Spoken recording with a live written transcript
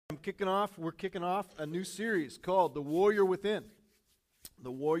We're kicking off a new series called The Warrior Within.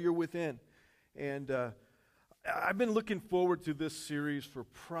 The Warrior Within. And I've been looking forward to this series for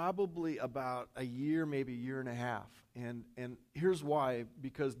probably about a year, maybe a year and a half. And here's why.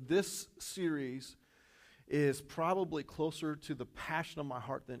 Because this series is probably closer to the passion of my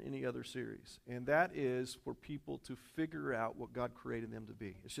heart than any other series. And that is for people to figure out what God created them to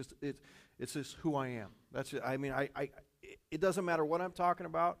be. It's just who I am. That's it. I mean, it doesn't matter what I'm talking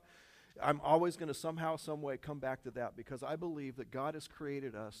about. I'm always going to somehow, some way come back to that because I believe that God has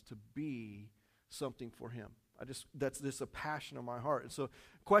created us to be something for Him. That's just a passion of my heart. And so,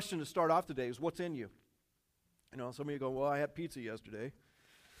 question to start off today is, what's in you? You know, some of you go, well, I had pizza yesterday.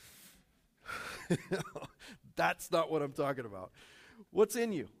 That's not what I'm talking about. What's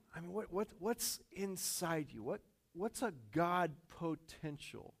in you? I mean, what's inside you? What's a God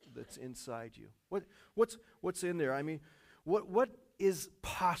potential that's inside you? What's in there? I mean, what is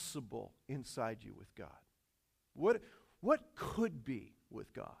possible inside you with God? What could be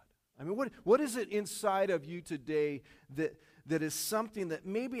with God? I mean, what is it inside of you today that is something that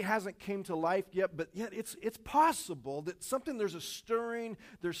maybe hasn't came to life yet, but yet it's possible that there's a stirring,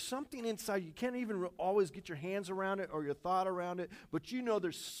 there's something inside. You can't even always get your hands around it or your thought around it, but you know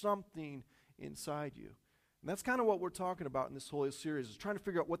there's something inside you. And that's kind of what we're talking about in this whole series, is trying to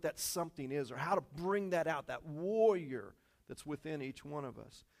figure out what that something is or how to bring that out, that warrior that's within each one of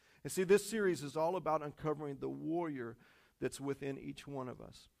us. And see, this series is all about uncovering the warrior that's within each one of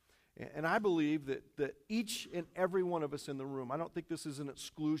us. And I believe that each and every one of us in the room, I don't think this is an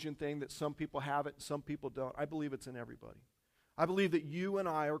exclusion thing that some people have it and some people don't. I believe it's in everybody. I believe that you and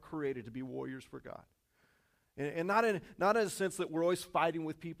I are created to be warriors for God. And not in a sense that we're always fighting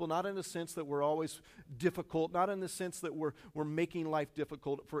with people, not in a sense that we're always difficult, not in the sense that we're making life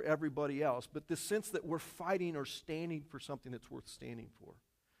difficult for everybody else, but the sense that we're fighting or standing for something that's worth standing for.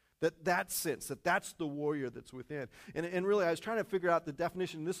 That sense, that's the warrior that's within. And really, I was trying to figure out the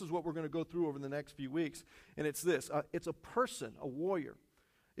definition. This is what we're going to go through over the next few weeks. And it's this. It's a person, a warrior,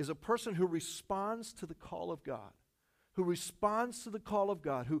 is a person who responds to the call of God. Who responds to the call of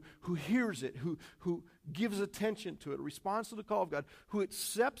God, who hears it, who gives attention to it, responds to the call of God, who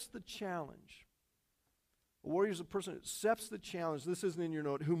accepts the challenge. A warrior is a person who accepts the challenge, this isn't in your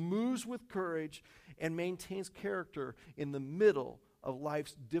note, who moves with courage and maintains character in the middle of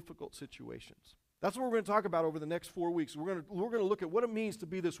life's difficult situations. That's what we're going to talk about over the next 4 weeks. We're going to look at what it means to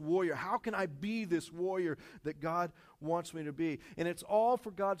be this warrior. How can I be this warrior that God wants me to be? And it's all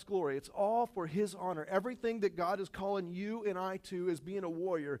for God's glory. It's all for His honor. Everything that God is calling you and I to as being a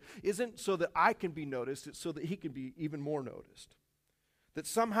warrior isn't so that I can be noticed. It's so that He can be even more noticed. That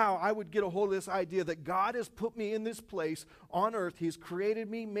somehow I would get a hold of this idea that God has put me in this place on earth. He's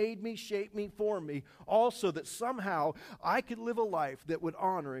created me, made me, shaped me, formed me. Also that somehow I could live a life that would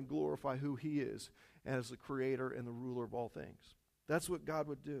honor and glorify who He is as the creator and the ruler of all things. That's what God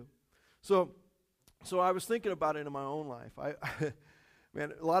would do. So I was thinking about it in my own life.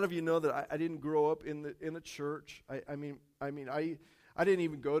 Man, a lot of you know that I didn't grow up in the church. I mean, I didn't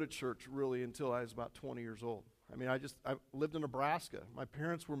even go to church really until I was about 20 years old. I mean, I lived in Nebraska. My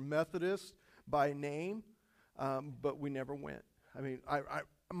parents were Methodist by name, but we never went. I mean,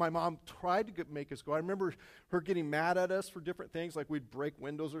 my mom tried to make us go. I remember her getting mad at us for different things, like we'd break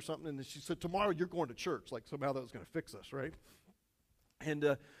windows or something, and then she said, tomorrow you're going to church, like somehow that was going to fix us, right?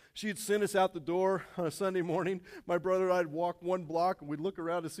 And she'd send us out the door on a Sunday morning. My brother and I'd walk one block, and we'd look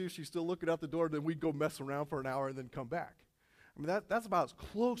around to see if she's still looking out the door, and then we'd go mess around for an hour and then come back. I mean, that's about as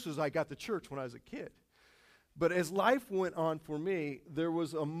close as I got to church when I was a kid. But as life went on for me, there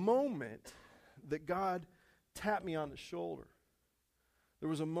was a moment that God tapped me on the shoulder. There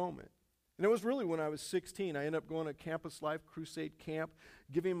was a moment. And it was really when I was 16. I ended up going to Campus Life Crusade Camp,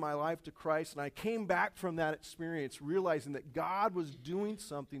 giving my life to Christ. And I came back from that experience realizing that God was doing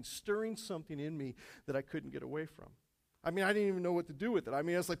something, stirring something in me that I couldn't get away from. I mean, I didn't even know what to do with it. I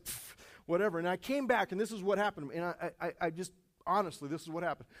mean, I was like, whatever. And I came back, and this is what happened. And I just... Honestly, this is what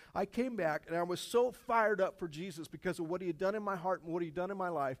happened. I came back, and I was so fired up for Jesus because of what He had done in my heart and what He had done in my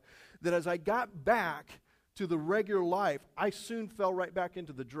life, that as I got back to the regular life, I soon fell right back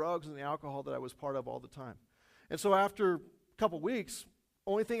into the drugs and the alcohol that I was part of all the time. And so after a couple weeks,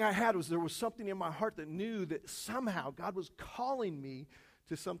 only thing I had was there was something in my heart that knew that somehow God was calling me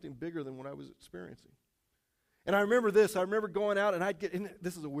to something bigger than what I was experiencing. And I remember this. I remember going out, and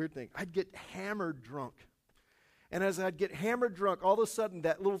this is a weird thing, I'd get hammered drunk. And as I'd get hammered drunk, all of a sudden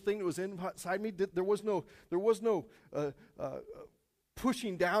that little thing that was inside me, there was no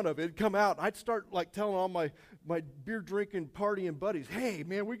pushing down of it. It'd come out. I'd start like telling all my beer drinking, partying buddies, hey,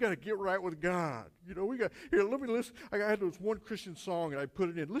 man, we got to get right with God. You know, here, let me listen. I had this one Christian song, and I put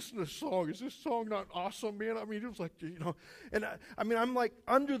it in. Listen to this song. Is this song not awesome, man? I mean, it was like, you know. And I'm like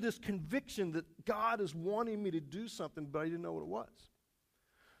under this conviction that God is wanting me to do something, but I didn't know what it was.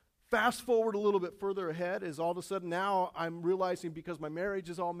 Fast forward a little bit further ahead is all of a sudden now I'm realizing because my marriage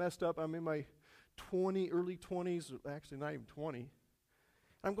is all messed up. I'm in my early 20s, actually not even 20.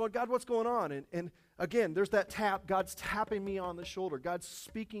 I'm going, God, what's going on? And again, there's that tap. God's tapping me on the shoulder. God's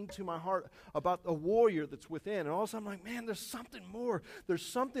speaking to my heart about the warrior that's within. And all of a sudden I'm like, man, there's something more. There's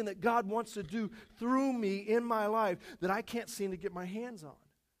something that God wants to do through me in my life that I can't seem to get my hands on.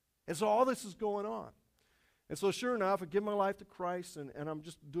 And so all this is going on. And so sure enough, I give my life to Christ, and I'm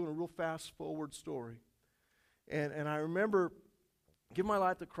just doing a real fast forward story. And I remember giving my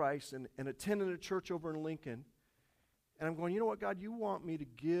life to Christ and attending a church over in Lincoln. And I'm going, you know what, God, you want me to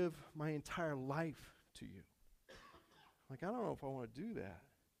give my entire life to you. Like, I don't know if I want to do that.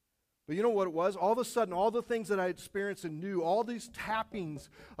 But you know what it was? All of a sudden, all the things that I experienced and knew, all these tappings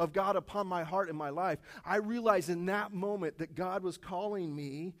of God upon my heart and my life, I realized in that moment that God was calling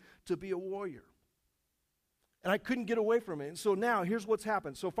me to be a warrior. And I couldn't get away from it. And so now, here's what's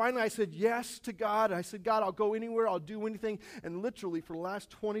happened. So finally, I said yes to God. I said, God, I'll go anywhere. I'll do anything. And literally, for the last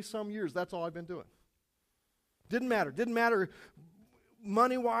 20-some years, that's all I've been doing. Didn't matter. Didn't matter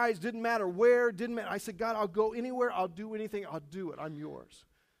money-wise. Didn't matter where. Didn't matter. I said, God, I'll go anywhere. I'll do anything. I'll do it. I'm yours.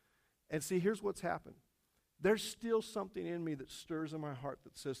 And see, here's what's happened. There's still something in me that stirs in my heart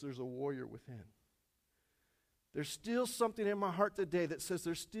that says there's a warrior within. There's still something in my heart today that says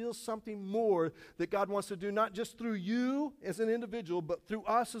there's still something more that God wants to do, not just through you as an individual, but through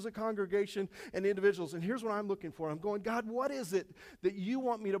us as a congregation and individuals. And here's what I'm looking for. I'm going, God, what is it that you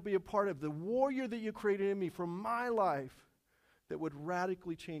want me to be a part of? The warrior that you created in me for my life that would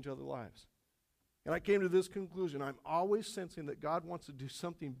radically change other lives. And I came to this conclusion. I'm always sensing that God wants to do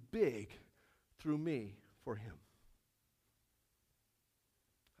something big through me for him.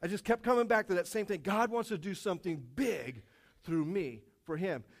 I just kept coming back to that same thing. God wants to do something big through me for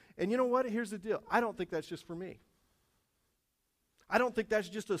him. And you know what? Here's the deal. I don't think that's just for me. I don't think that's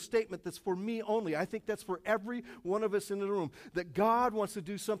just a statement that's for me only. I think that's for every one of us in the room, that God wants to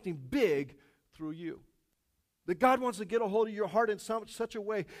do something big through you. That God wants to get a hold of your heart in such a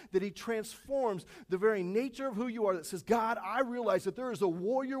way that he transforms the very nature of who you are, that says, God, I realize that there is a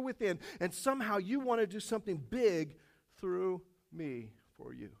warrior within, and somehow you want to do something big through me.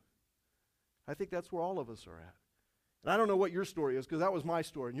 For you. I think that's where all of us are at. And I don't know what your story is, because that was my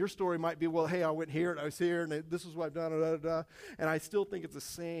story. And your story might be, well, hey, I went here and I was here and this is what I've done, and I still think it's the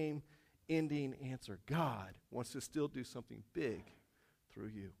same ending answer. God wants to still do something big through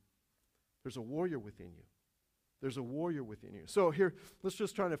you. There's a warrior within you. There's a warrior within you. So here, let's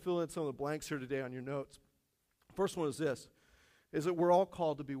just try to fill in some of the blanks here today on your notes. First one is this, is that we're all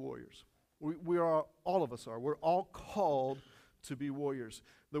called to be warriors. We are, all of us are. We're all called to be warriors.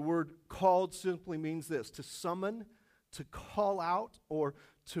 The word called simply means this: to summon, to call out, or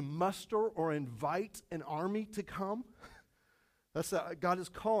to muster or invite an army to come. That's God is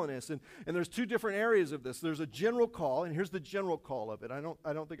calling us. And there's two different areas of this. There's a general call, and here's the general call of it. I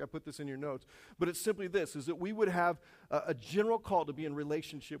don't think I put this in your notes, but it's simply this, is that we would have a general call to be in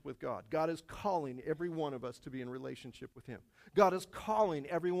relationship with God. God is calling every one of us to be in relationship with him. God is calling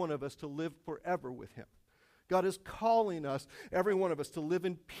every one of us to live forever with him. God is calling us, every one of us, to live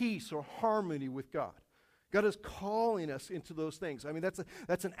in peace or harmony with God. God is calling us into those things. I mean,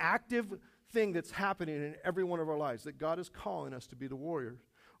 that's an active thing that's happening in every one of our lives, that God is calling us to be the warrior,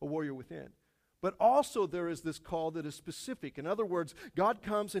 a warrior within. But also there is this call that is specific. In other words, God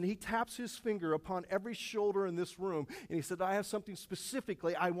comes and he taps his finger upon every shoulder in this room, and he said, I have something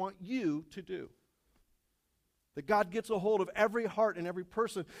specifically I want you to do. That God gets a hold of every heart and every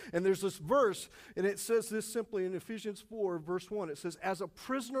person. And there's this verse, and it says this simply in Ephesians 4, verse 1. It says, as a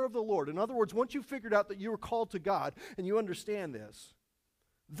prisoner of the Lord. In other words, once you figured out that you were called to God, and you understand this,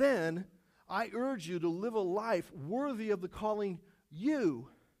 then I urge you to live a life worthy of the calling you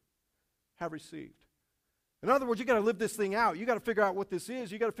have received. In other words, you got to live this thing out. You got to figure out what this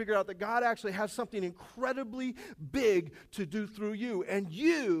is. You got to figure out that God actually has something incredibly big to do through you, and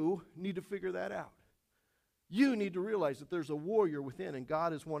you need to figure that out. You need to realize that there's a warrior within, and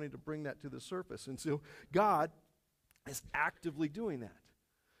God is wanting to bring that to the surface. And so God is actively doing that.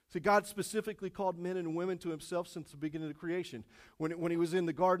 So God specifically called men and women to himself since the beginning of creation. When he was in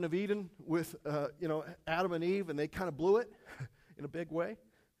the Garden of Eden with Adam and Eve, and they kind of blew it in a big way,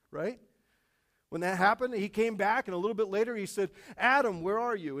 right? When that happened, he came back, and a little bit later he said, Adam, where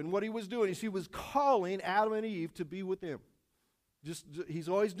are you? And what he was doing is he was calling Adam and Eve to be with him. He's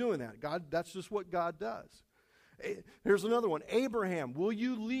always doing that. God, that's just what God does. Here's another one. Abraham, will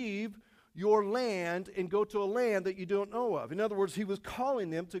you leave your land and go to a land that you don't know of? In other words, he was calling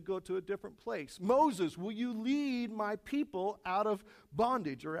them to go to a different place. Moses, will you lead my people out of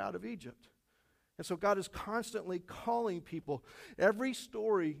bondage or out of Egypt? And so God is constantly calling people. Every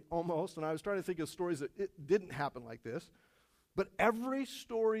story almost, and I was trying to think of stories that it didn't happen like this, but every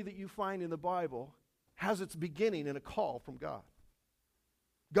story that you find in the Bible has its beginning in a call from God.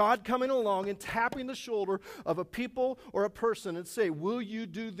 God coming along and tapping the shoulder of a people or a person and say, will you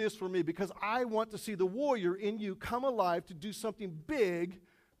do this for me? Because I want to see the warrior in you come alive to do something big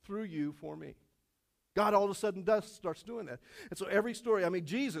through you for me. God all of a sudden starts doing that. And so every story,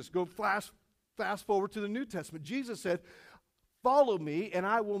 Jesus, go fast forward to the New Testament. Jesus said, follow me and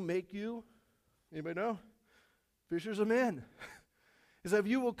I will make you, anybody know? Fishers of men. He said, if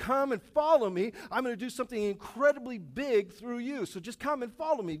you will come and follow me, I'm going to do something incredibly big through you. So just come and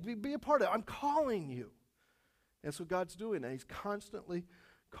follow me. Be a part of it. I'm calling you. And so God's doing that. He's constantly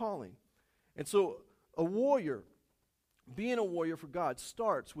calling. And so a warrior, being a warrior for God,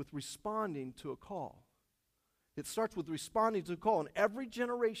 starts with responding to a call. It starts with responding to a call in every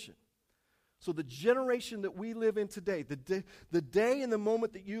generation. So the generation that we live in today, the day and the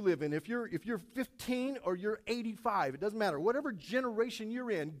moment that you live in, if you're 15 or you're 85, it doesn't matter. Whatever generation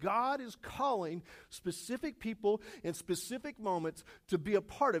you're in, God is calling specific people in specific moments to be a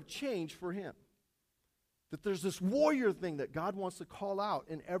part of change for Him. That there's this warrior thing that God wants to call out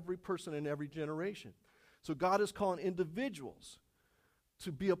in every person in every generation. So God is calling individuals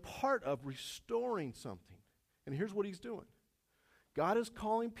to be a part of restoring something. And here's what He's doing. God is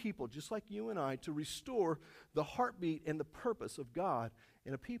calling people, just like you and I, to restore the heartbeat and the purpose of God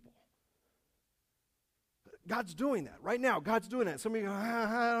in a people. God's doing that. Right now, God's doing that. Some of you go,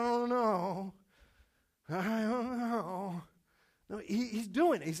 I don't know. No, He's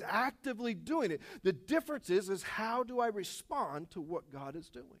doing it. He's actively doing it. The difference is how do I respond to what God is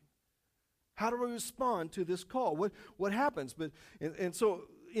doing? How do I respond to this call? What happens? And so,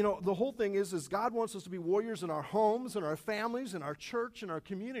 the whole thing is God wants us to be warriors in our homes, in our families, in our church, in our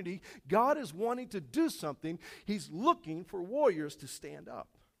community. God is wanting to do something. He's looking for warriors to stand up.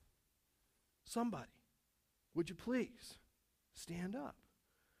 Somebody, would you please stand up?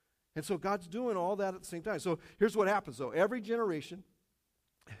 And so God's doing all that at the same time. So here's what happens, though. Every generation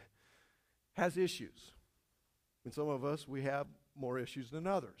has issues. And some of us, we have more issues than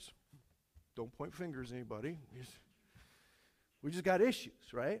others. Don't point fingers at anybody. We just got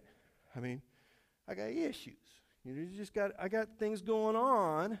issues, right? I got issues. I got things going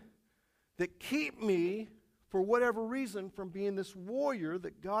on that keep me, for whatever reason, from being this warrior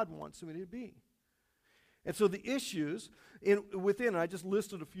that God wants me to be. And so the issues within, I just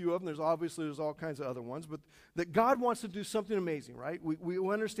listed a few of them. There's all kinds of other ones, but that God wants to do something amazing, right? We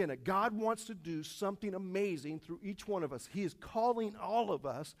understand that God wants to do something amazing through each one of us. He is calling all of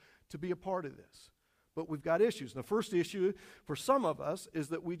us to be a part of this. But we've got issues. And the first issue for some of us is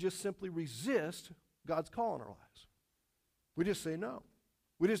that we just simply resist God's call in our lives. We just say no.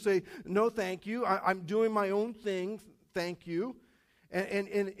 We just say, no, thank you. I'm doing my own thing. Thank you.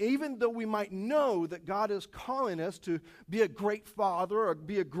 And even though we might know that God is calling us to be a great father or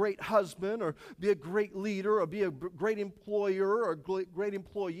be a great husband or be a great leader or be a great employer or a great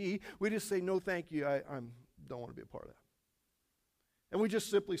employee, we just say, no, thank you. I don't want to be a part of that. And we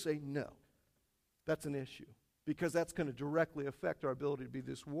just simply say no. That's an issue because that's going to directly affect our ability to be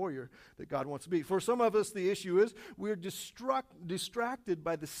this warrior that God wants to be. For some of us, the issue is we're distracted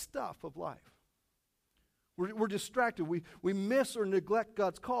by the stuff of life. We're distracted. We miss or neglect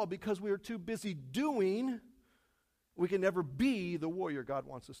God's call because we are too busy doing. We can never be the warrior God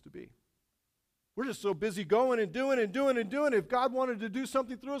wants us to be. We're just so busy going and doing and doing and doing. If God wanted to do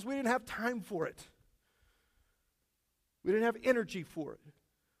something through us, we didn't have time for it. We didn't have energy for it.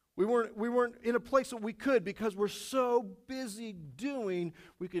 We weren't in a place that we could because we're so busy doing,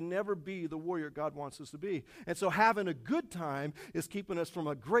 we can never be the warrior God wants us to be. And so having a good time is keeping us from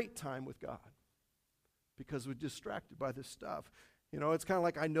a great time with God because we're distracted by this stuff. It's kind of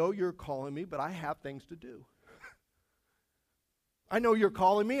like, I know you're calling me, but I have things to do. I know you're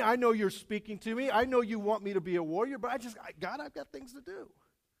calling me. I know you're speaking to me. I know you want me to be a warrior, but God, I've got things to do.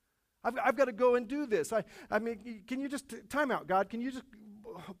 I've got to go and do this. Can you just, time out, God,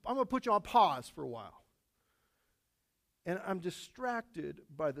 I'm going to put you on pause for a while. And I'm distracted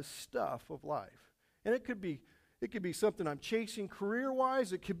by the stuff of life. And it could be something I'm chasing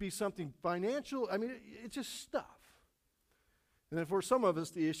career-wise. It could be something financial. It's just stuff. And then for some of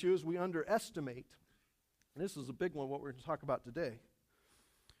us, the issue is we underestimate, and this is a big one, what we're going to talk about today,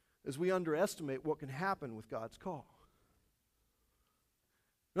 is we underestimate what can happen with God's call.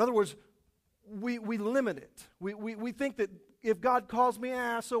 In other words, we limit it. We think that if God calls me,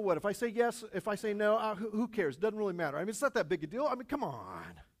 so what? If I say yes, if I say no, who cares? It doesn't really matter. I mean, it's not that big a deal. I mean, come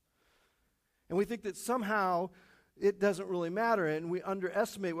on. And we think that somehow it doesn't really matter, and we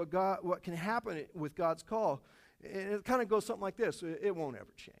underestimate what can happen with God's call. And it kind of goes something like this. It won't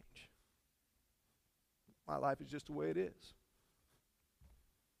ever change. My life is just the way it is.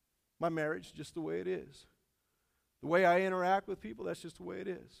 My marriage is just the way it is. The way I interact with people, that's just the way it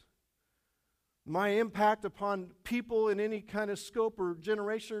is. My impact upon people in any kind of scope or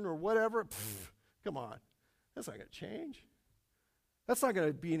generation or whatever, come on. That's not going to change. That's not going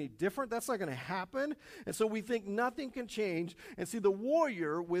to be any different. That's not going to happen. And so we think nothing can change. And see, the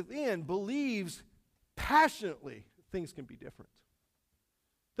warrior within believes passionately things can be different.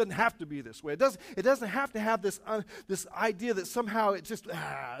 It doesn't have to be this way. It doesn't have to have this idea that somehow it's just,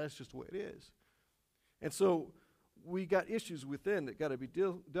 that's just the way it is. And so we got issues within that got to be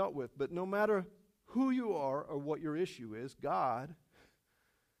dealt with. But no matter who you are or what your issue is, God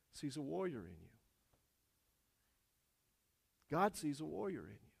sees a warrior in you. God sees a warrior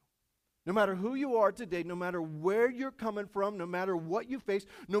in you. No matter who you are today, no matter where you're coming from, no matter what you face,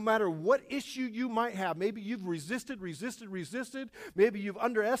 no matter what issue you might have, maybe you've resisted, maybe you've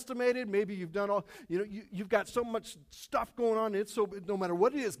underestimated, maybe you've done all, you've got so much stuff going on, it's so, no matter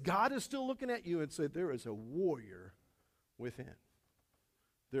what it is, God is still looking at you and said, there is a warrior within.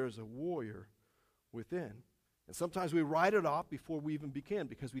 There is a warrior within. And sometimes we write it off before we even begin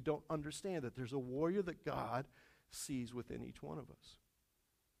because we don't understand that there's a warrior that God sees within each one of us.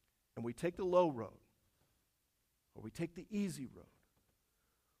 And we take the low road, or we take the easy road,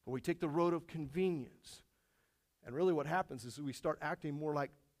 or we take the road of convenience. And really what happens is we start acting more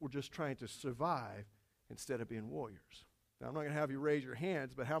like we're just trying to survive instead of being warriors. Now, I'm not going to have you raise your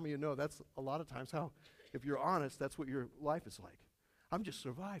hands, but how many of you know that's a lot of times how, if you're honest, that's what your life is like. I'm just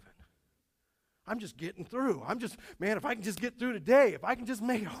surviving. I'm just getting through. If I can just get through today, if I can just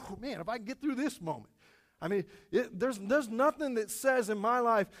if I can get through this moment. I mean, there's nothing that says in my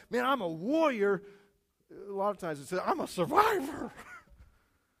life, man, I'm a warrior. A lot of times it says, I'm a survivor.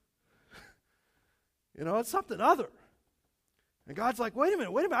 It's something other. And God's like, wait a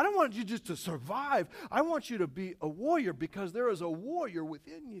minute. I don't want you just to survive. I want you to be a warrior because there is a warrior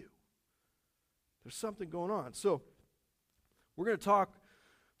within you. There's something going on. So we're going to talk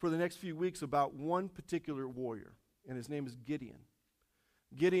for the next few weeks about one particular warrior, and his name is Gideon.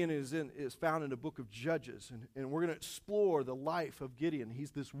 Gideon is found in the book of Judges, and we're going to explore the life of Gideon.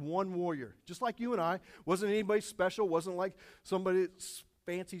 He's this one warrior, just like you and I. Wasn't anybody special, wasn't like somebody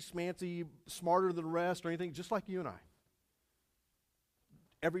fancy, smancy, smarter than the rest or anything, just like you and I.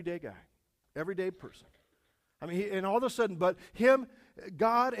 Everyday guy, everyday person. I mean, and all of a sudden, but him,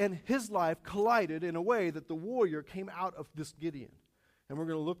 God and his life collided in a way that the warrior came out of this Gideon. And we're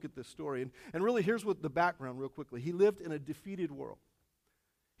going to look at this story. And really, here's what the background real quickly. He lived in a defeated world.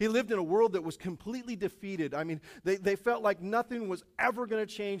 He lived in a world that was completely defeated. I mean, they felt like nothing was ever going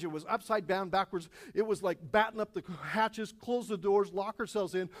to change. It was upside down, backwards. It was like batten up the hatches, close the doors, lock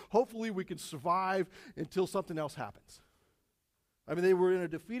ourselves in. Hopefully we can survive until something else happens. I mean, they were in a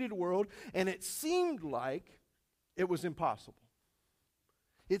defeated world, and it seemed like it was impossible.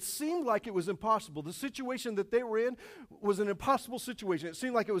 It seemed like it was impossible. The situation that they were in was an impossible situation. It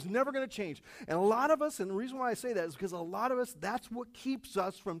seemed like it was never going to change. And a lot of us, and the reason why I say that is because a lot of us, that's what keeps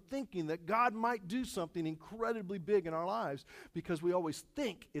us from thinking that God might do something incredibly big in our lives because we always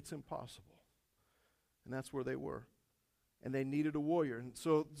think it's impossible. And that's where they were. And they needed a warrior. And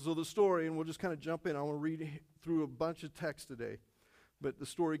so the story, and we'll just kind of jump in. I want to read through a bunch of text today. But the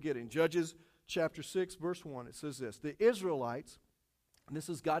story getting. Judges chapter 6, verse 1, it says this. The Israelites, and this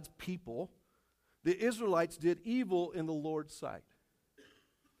is God's people, the Israelites did evil in the Lord's sight.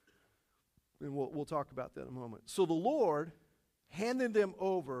 And we'll talk about that in a moment. So the Lord handed them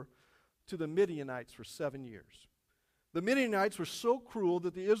over to the Midianites for 7 years. The Midianites were so cruel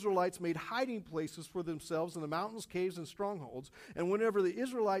that the Israelites made hiding places for themselves in the mountains, caves, and strongholds. And whenever the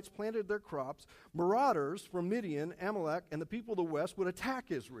Israelites planted their crops, marauders from Midian, Amalek, and the people of the west would attack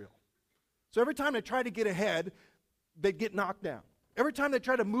Israel. So every time they tried to get ahead, they'd get knocked down. Every time they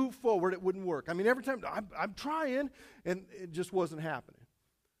tried to move forward, it wouldn't work. I mean, every time, I'm trying, and it just wasn't happening.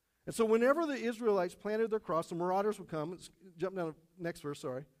 And so whenever the Israelites planted their crops, the marauders would come. Let's jump down to the next verse,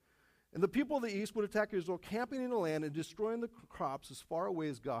 sorry. And the people of the east would attack Israel, camping in the land and destroying the crops as far away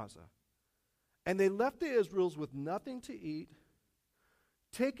as Gaza. And they left the Israelites with nothing to eat,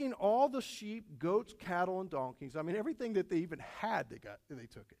 taking all the sheep, goats, cattle, and donkeys. I mean, everything that they even had, they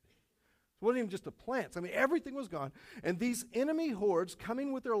took it. It wasn't even just the plants. I mean, everything was gone. And these enemy hordes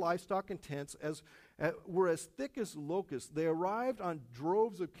coming with their livestock and tents were as thick as locusts. They arrived on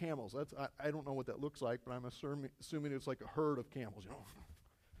droves of camels. I don't know what that looks like, but I'm assuming it's like a herd of camels,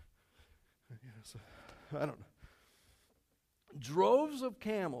 So, I don't know. Droves of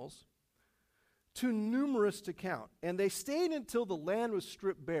camels, too numerous to count. And they stayed until the land was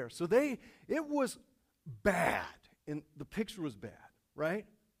stripped bare. So it was bad. And the picture was bad, right?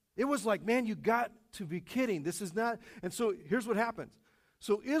 It was like, man, you got to be kidding. This is not. And so here's what happens.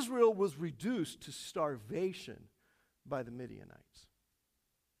 So Israel was reduced to starvation by the Midianites.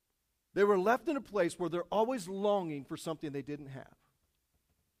 They were left in a place where they're always longing for something they didn't have.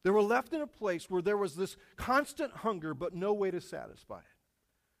 They were left in a place where there was this constant hunger, but no way to satisfy it.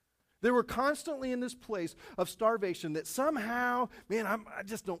 They were constantly in this place of starvation that somehow, man, I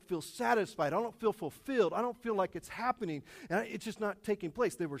just don't feel satisfied. I don't feel fulfilled. I don't feel like it's happening. And it's just not taking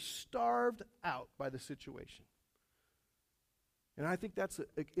place. They were starved out by the situation. And I think that's an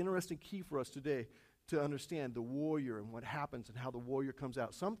interesting key for us today to understand the warrior and what happens and how the warrior comes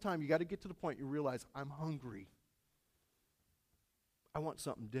out. Sometime you got to get to the point you realize, I'm hungry. I want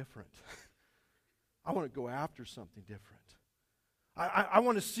something different. I want to go after something different. I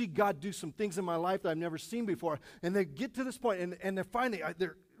want to see God do some things in my life that I've never seen before. And they get to this point, and they're finally,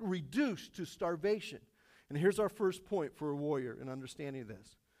 they're reduced to starvation. And here's our first point for a warrior in understanding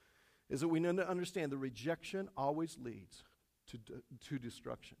this, is that we need to understand that rejection always leads to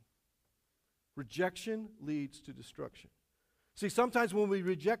destruction. Rejection leads to destruction. See, sometimes when we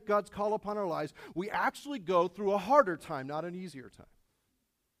reject God's call upon our lives, we actually go through a harder time, not an easier time.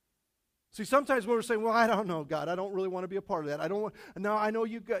 See, sometimes when we're saying, well, I don't know, God, I don't really want to be a part of that. I know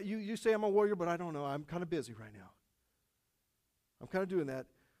you say I'm a warrior, but I don't know. I'm kind of busy right now. I'm kind of doing that.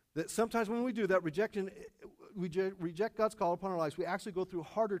 That sometimes when we do that, we reject God's call upon our lives, we actually go through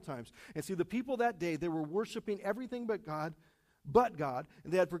harder times. And see, the people that day, they were worshiping everything but God,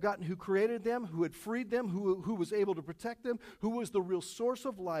 and they had forgotten who created them, who had freed them, who was able to protect them, who was the real source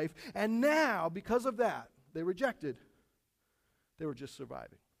of life. And now, because of that, they rejected. They were just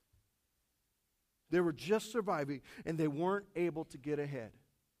surviving. They were just surviving, and they weren't able to get ahead.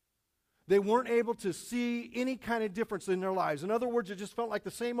 They weren't able to see any kind of difference in their lives. In other words, it just felt like the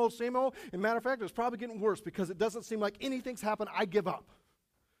same old, same old. As a matter of fact, it was probably getting worse because it doesn't seem like anything's happened. I give up.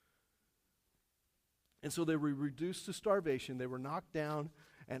 And so they were reduced to starvation. They were knocked down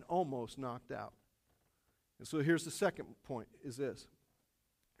and almost knocked out. And so here's the second point, is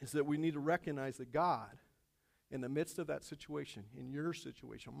that we need to recognize that God, in the midst of that situation, in your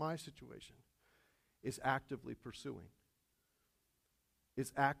situation, my situation, is actively pursuing.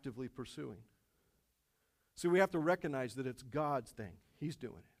 Is actively pursuing. See, we have to recognize that it's God's thing. He's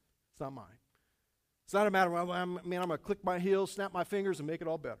doing it. It's not mine. It's not a matter of, I'm going to click my heels, snap my fingers, and make it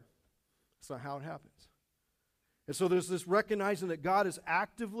all better. That's not how it happens. And so there's this recognizing that God is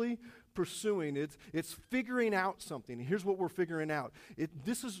actively pursuing. It's figuring out something. And here's what we're figuring out.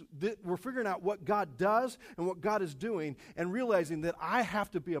 We're figuring out what God does and what God is doing, and realizing that I have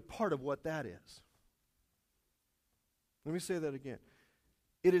to be a part of what that is. Let me say that again.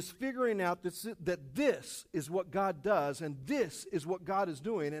 It is figuring out that this is what God does, and this is what God is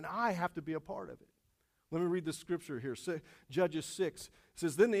doing, and I have to be a part of it. Let me read the scripture here. Judges 6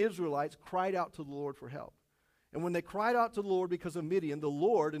 says, Then the Israelites cried out to the Lord for help. And when they cried out to the Lord because of Midian, the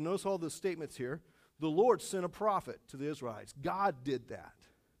Lord, and notice all the statements here, the Lord sent a prophet to the Israelites. God did that.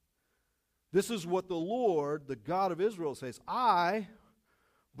 This is what the Lord, the God of Israel, says. I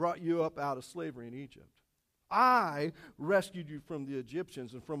brought you up out of slavery in Egypt. I rescued you from the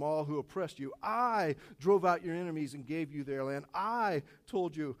Egyptians and from all who oppressed you. I drove out your enemies and gave you their land. I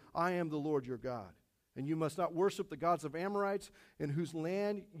told you, I am the Lord your God. And you must not worship the gods of Amorites in whose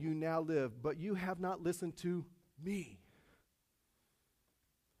land you now live. But you have not listened to me.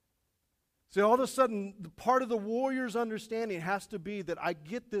 See, all of a sudden, the part of the warrior's understanding has to be that I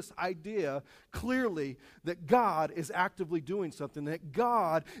get this idea clearly that God is actively doing something, that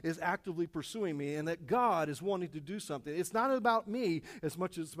God is actively pursuing me, and that God is wanting to do something. It's not about me as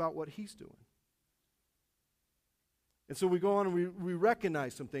much as it's about what He's doing. And so we go on and we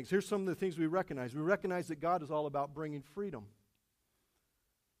recognize some things. Here's some of the things we recognize. We recognize that God is all about bringing freedom.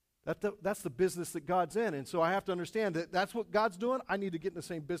 That's the business that God's in. And so I have to understand that that's what God's doing. I need to get in the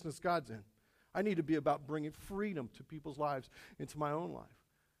same business God's in. I need to be about bringing freedom to people's lives, into my own life.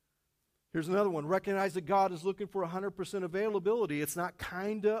 Here's another one. Recognize that God is looking for 100% availability. It's not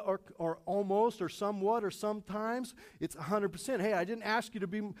kinda or almost or somewhat or sometimes. It's 100%. Hey, I didn't ask you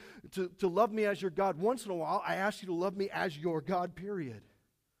to love me as your God once in a while. I asked you to love me as your God, period.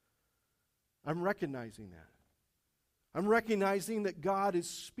 I'm recognizing that. I'm recognizing that God is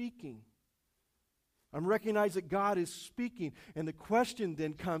speaking. I'm recognizing that God is speaking. And the question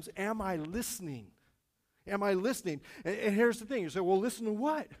then comes, am I listening? Am I listening? And here's the thing. You say, well, listen to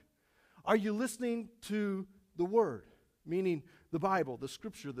what? Are you listening to the Word? Meaning the Bible, the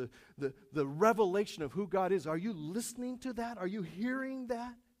Scripture, the revelation of who God is. Are you listening to that? Are you hearing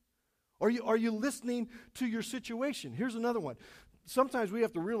that? Are you listening to your situation? Here's another one. Sometimes we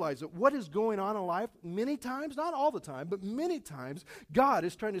have to realize that what is going on in life, many times, not all the time, but many times, God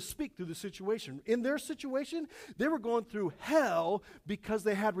is trying to speak through the situation. In their situation, they were going through hell because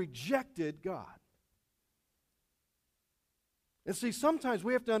they had rejected God. And see, sometimes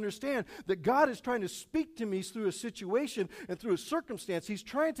we have to understand that God is trying to speak to me through a situation and through a circumstance. He's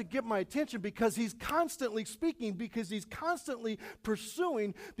trying to get my attention because He's constantly speaking, because He's constantly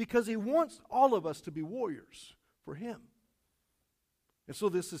pursuing, because He wants all of us to be warriors for Him. And so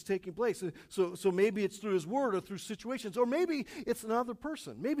this is taking place. So maybe it's through His Word or through situations, or maybe it's another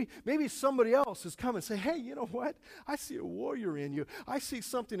person. Maybe somebody else has come and say, hey, you know what? I see a warrior in you. I see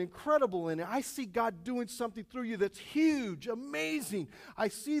something incredible in you. I see God doing something through you that's huge, amazing. I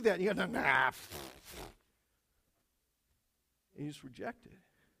see that. And you go, nah. And you just reject it.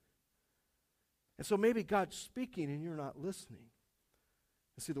 And so maybe God's speaking and you're not listening.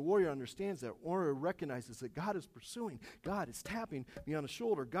 And see, the warrior understands that. Warrior recognizes that God is pursuing. God is tapping me on the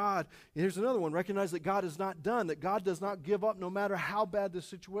shoulder. God, and here's another one, recognize that God is not done, that God does not give up no matter how bad the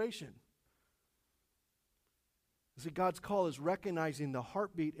situation. See, God's call is recognizing the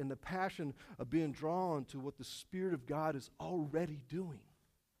heartbeat and the passion of being drawn to what the Spirit of God is already doing.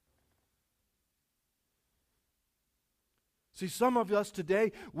 See, some of us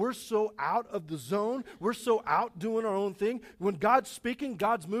today, we're so out of the zone. We're so out doing our own thing. When God's speaking,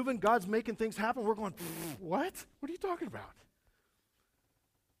 God's moving, God's making things happen, we're going, what? What are you talking about?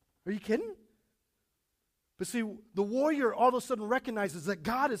 Are you kidding? But see, the warrior all of a sudden recognizes that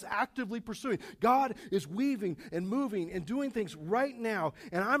God is actively pursuing. God is weaving and moving and doing things right now.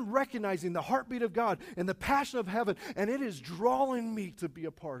 And I'm recognizing the heartbeat of God and the passion of heaven, and it is drawing me to be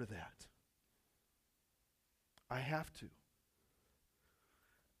a part of that. I have to.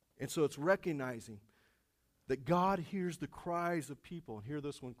 And so it's recognizing that God hears the cries of people. And hear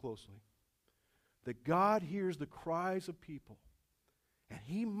this one closely. That God hears the cries of people. And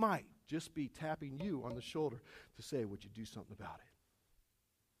He might just be tapping you on the shoulder to say, would you do something about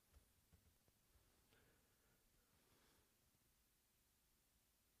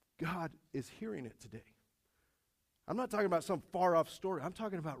it? God is hearing it today. I'm not talking about some far-off story. I'm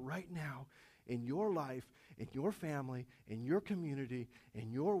talking about right now in your life, in your family, in your community,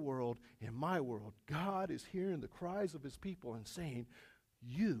 in your world, in my world. God is hearing the cries of His people and saying,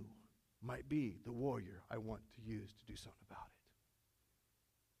 you might be the warrior I want to use to do something about it.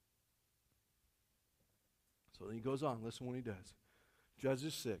 So then he goes on. Listen what he does.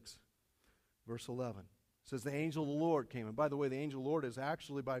 Judges 6, verse 11. It says, the angel of the Lord came. And by the way, the angel of the Lord is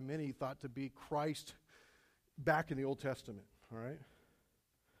actually by many thought to be Christ back in the Old Testament. All right?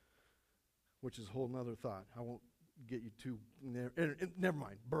 Which is a whole nother thought. I won't get you too, never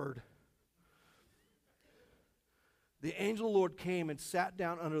mind, bird. The angel of the Lord came and sat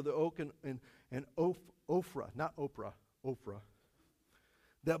down under the oak and Ophrah, not Oprah, Ophrah,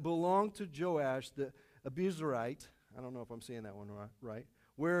 that belonged to Joash the Abizarite. I don't know if I'm saying that one right.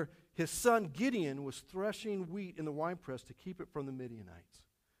 Where his son Gideon was threshing wheat in the winepress to keep it from the Midianites.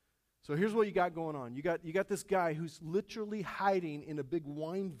 So here's what you got going on. You got this guy who's literally hiding in a big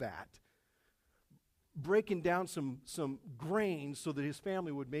wine vat, breaking down some grain so that his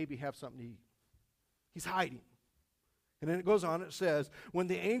family would maybe have something to eat. He's hiding. And then it goes on, it says, when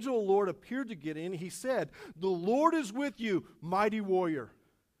the angel of the Lord appeared to Gideon, he said, the Lord is with you, mighty warrior.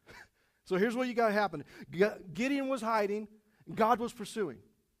 So here's what you got to happen. Gideon was hiding, and God was pursuing.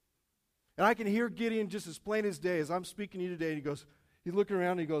 And I can hear Gideon just as plain as day as I'm speaking to you today. And he's looking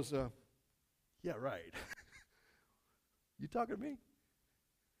around and he goes, yeah, right. You talking to me?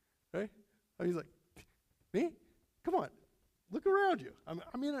 Right? And he's like, me? Come on. Look around you.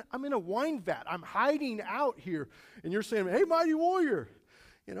 I'm in a wine vat. I'm hiding out here. And you're saying, hey, mighty warrior.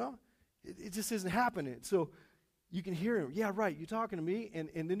 You know, it just isn't happening. So you can hear him. Yeah, right. You talking to me?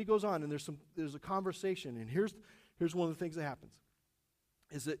 And then he goes on, and there's a conversation. And here's one of the things that happens.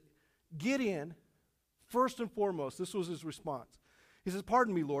 Is that Gideon, first and foremost, this was his response. He says,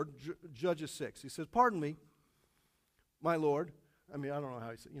 pardon me, Lord. Judges 6. He says, pardon me, my Lord. I don't know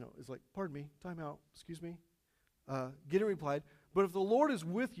how he said, it's like, pardon me, time out, excuse me. Gideon replied, but if the Lord is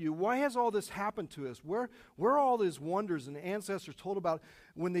with you, why has all this happened to us? Where are all these wonders and ancestors told about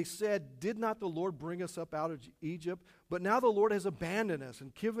when they said, did not the Lord bring us up out of Egypt? But now the Lord has abandoned us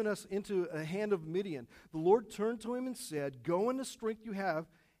and given us into a hand of Midian. The Lord turned to him and said, go in the strength you have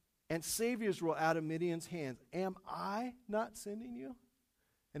and save Israel out of Midian's hands. Am I not sending you?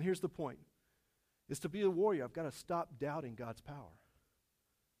 And here's the point. Is to be a warrior, I've got to stop doubting God's power.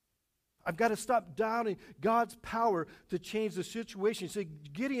 I've got to stop doubting God's power to change the situation. See,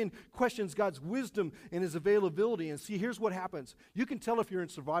 Gideon questions God's wisdom and his availability. And see, here's what happens. You can tell if you're in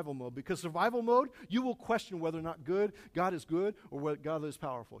survival mode, because survival mode, you will question whether or not God is good or whether God is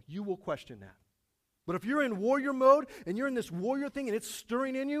powerful. You will question that. But if you're in warrior mode and you're in this warrior thing and it's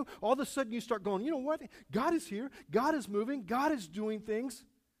stirring in you, all of a sudden you start going, you know what? God is here. God is moving. God is doing things.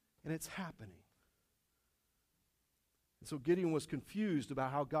 And it's happening. And so Gideon was confused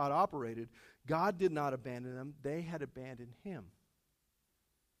about how God operated. God did not abandon them. They had abandoned him.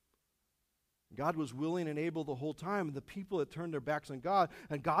 God was willing and able the whole time, and the people had turned their backs on God,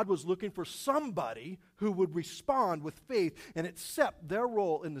 and God was looking for somebody who would respond with faith and accept their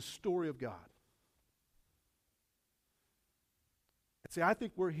role in the story of God. And see, I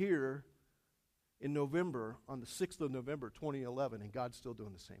think we're here in November, on the 6th of November, 2011, and God's still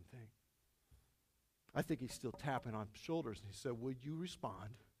doing the same thing. I think he's still tapping on shoulders, and he said, would you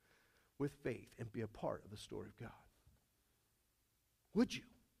respond with faith and be a part of the story of God? Would you?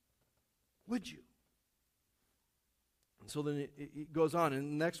 Would you? And so then it goes on,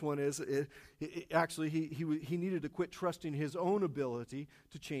 and the next one is, he needed to quit trusting his own ability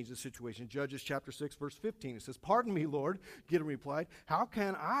to change the situation. Judges chapter 6, verse 15, it says, pardon me, Lord, Gideon replied, how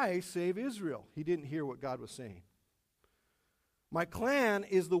can I save Israel? He didn't hear what God was saying. My clan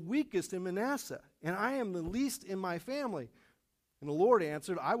is the weakest in Manasseh, and I am the least in my family. And the Lord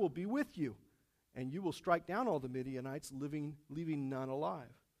answered, I will be with you, and you will strike down all the Midianites, leaving none alive.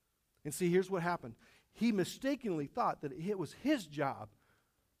 And see, here's what happened. He mistakenly thought that it was his job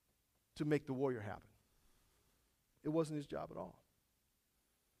to make the warrior happen. It wasn't his job at all.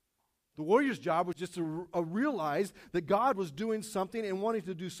 The warrior's job was just to realize that God was doing something and wanting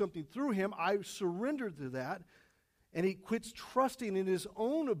to do something through him. I surrendered to that. And he quits trusting in his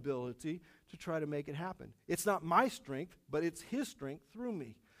own ability to try to make it happen. It's not my strength, but it's his strength through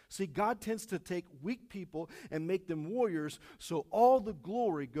me. See, God tends to take weak people and make them warriors, so all the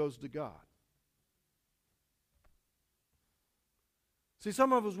glory goes to God. See,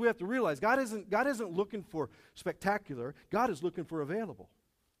 some of us, we have to realize God isn't looking for spectacular. God is looking for available.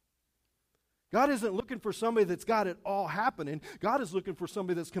 God isn't looking for somebody that's got it all happening. God is looking for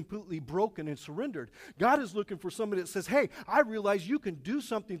somebody that's completely broken and surrendered. God is looking for somebody that says, hey, I realize you can do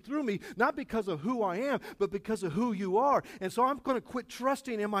something through me, not because of who I am, but because of who you are. And so I'm going to quit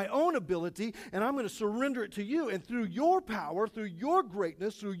trusting in my own ability, and I'm going to surrender it to you. And through your power, through your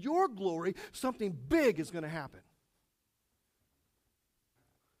greatness, through your glory, something big is going to happen.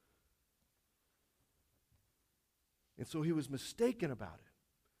 And so he was mistaken about it,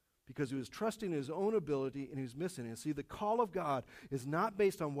 because he was trusting his own ability and he was missing it. And see, the call of God is not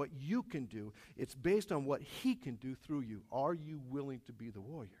based on what you can do. It's based on what he can do through you. Are you willing to be the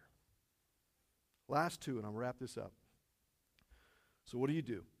warrior? Last two, and I'll wrap this up. So what do you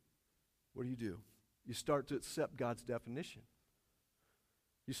do? What do? You start to accept God's definition.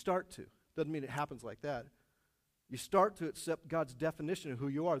 You start to. Doesn't mean it happens like that. You start to accept God's definition of who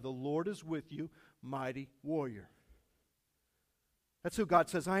you are. The Lord is with you, mighty warrior. That's who God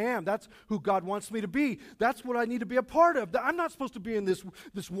says I am. That's who God wants me to be. That's what I need to be a part of. I'm not supposed to be in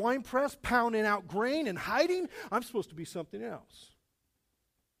this wine press pounding out grain and hiding. I'm supposed to be something else.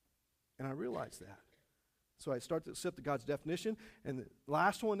 And I realize that. So I start to accept God's definition. And the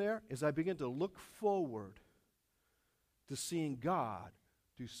last one there is I begin to look forward to seeing God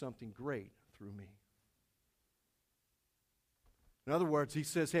do something great through me. In other words, he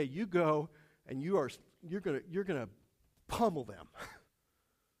says, hey, you go and you're going to pummel them.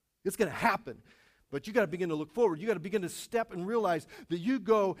 It's going to happen. But you got to begin to look forward. You got to begin to step and realize that you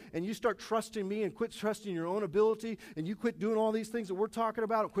go and you start trusting me and quit trusting your own ability, and you quit doing all these things that we're talking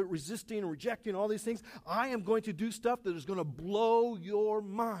about and quit resisting and rejecting all these things. I am going to do stuff that is going to blow your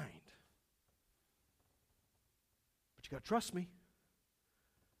mind. But you got to trust me.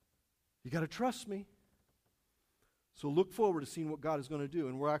 You got to trust me. So look forward to seeing what God is going to do,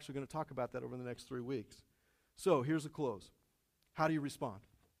 and we're actually going to talk about that over the next 3 weeks. So here's the close. How do you respond?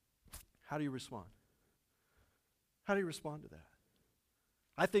 How do you respond? How do you respond to that?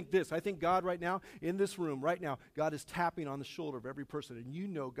 I think God right now, in this room, right now, God is tapping on the shoulder of every person, and you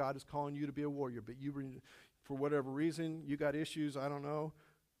know God is calling you to be a warrior, but you, for whatever reason, you got issues, I don't know,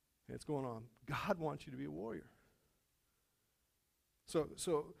 it's going on. God wants you to be a warrior.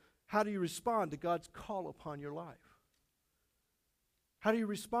 So how do you respond to God's call upon your life? How do you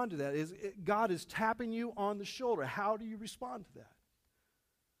respond to that? God is tapping you on the shoulder. How do you respond to that?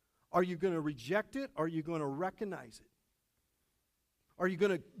 Are you going to reject it? Or are you going to recognize it? Are you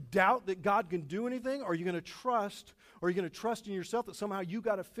going to doubt that God can do anything? Are you going to trust? Or are you going to trust in yourself that somehow you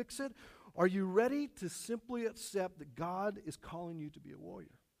got to fix it? Are you ready to simply accept that God is calling you to be a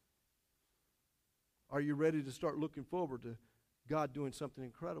warrior? Are you ready to start looking forward to God doing something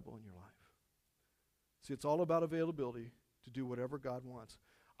incredible in your life? See, it's all about availability to do whatever God wants.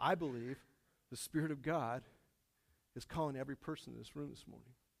 I believe the Spirit of God is calling every person in this room this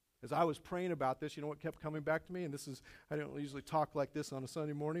morning. As I was praying about this, you know what kept coming back to me? And this is, I don't usually talk like this on a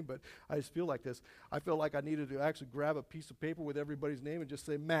Sunday morning, but I just feel like this. I felt like I needed to actually grab a piece of paper with everybody's name and just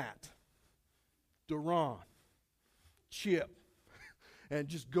say, Matt, Duran, Chip, and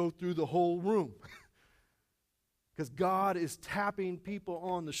just go through the whole room. Because God is tapping people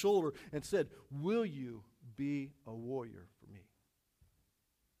on the shoulder and said, will you be a warrior for me?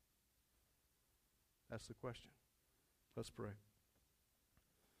 That's the question. Let's pray.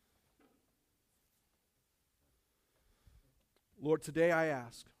 Lord, today I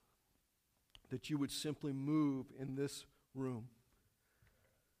ask that you would simply move in this room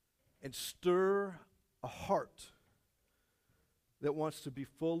and stir a heart that wants to be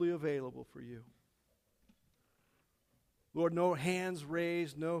fully available for you. Lord, no hands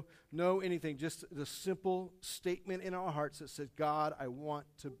raised, no anything, just the simple statement in our hearts that says, God, I want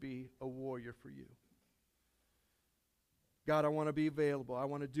to be a warrior for you. God, I want to be available. I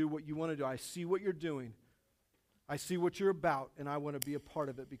want to do what you want to do. I see what you're doing. I see what you're about, and I want to be a part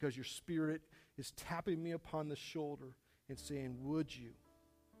of it because your Spirit is tapping me upon the shoulder and saying, would you?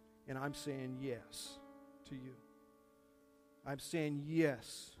 And I'm saying yes to you. I'm saying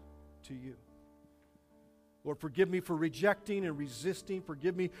yes to you. Lord, forgive me for rejecting and resisting.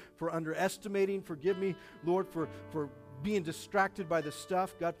 Forgive me for underestimating. Forgive me, Lord, for being distracted by the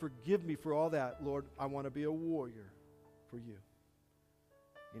stuff. God, forgive me for all that. Lord, I want to be a warrior for you.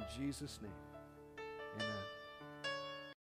 In Jesus' name, amen.